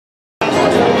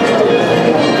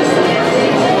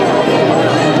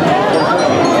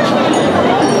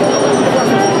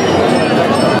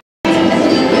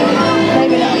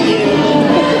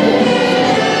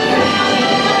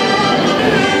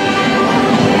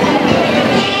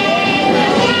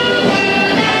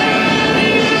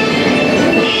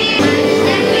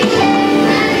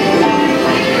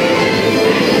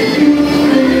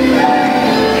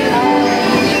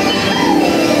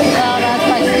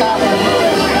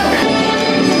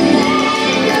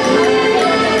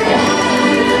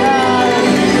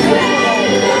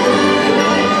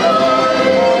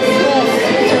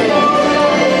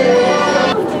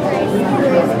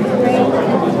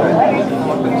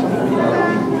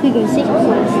to go see.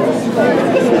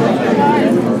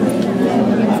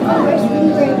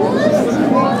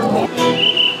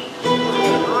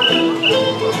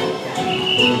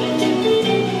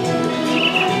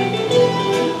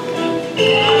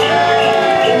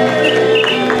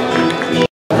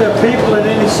 There are people in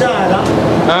any shot, huh?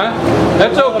 Huh?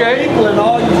 That's okay. People in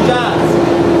all your shots.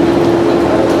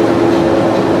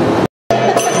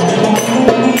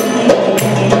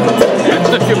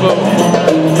 Look at both.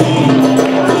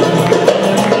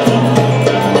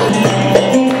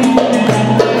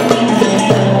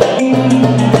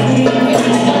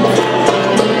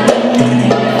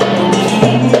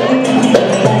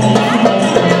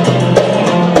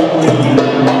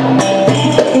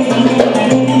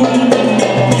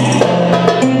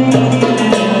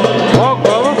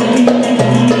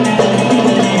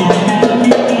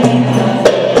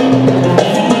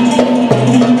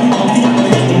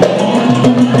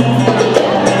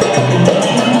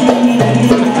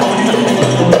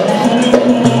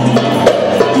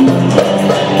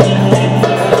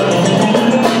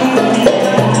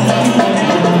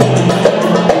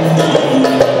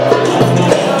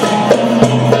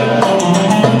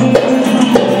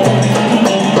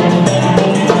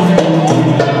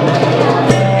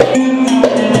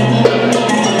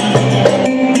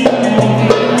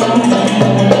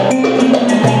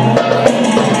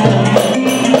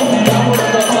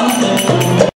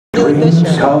 Dreams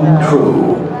come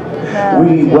true.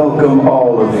 We welcome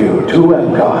all of you to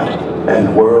Epcot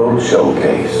and World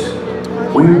Showcase.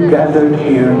 We're gathered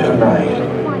here tonight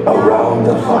around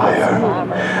the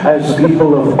fire as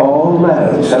people of all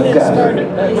lands have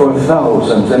gathered for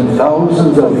thousands and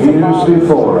thousands of years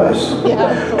before us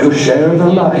to share the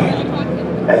light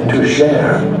and to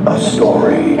share a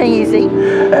story.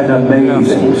 An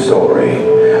amazing story,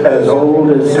 as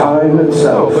old as time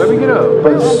itself,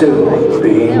 but still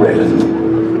being written.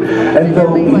 And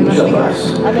though each of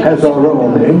us has our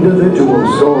own individual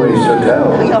stories to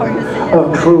tell,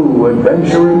 a true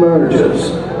adventure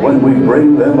emerges when we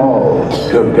bring them all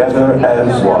together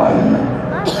as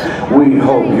one. We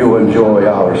hope you enjoy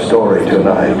our story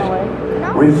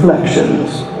tonight,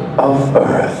 Reflections of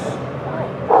Earth.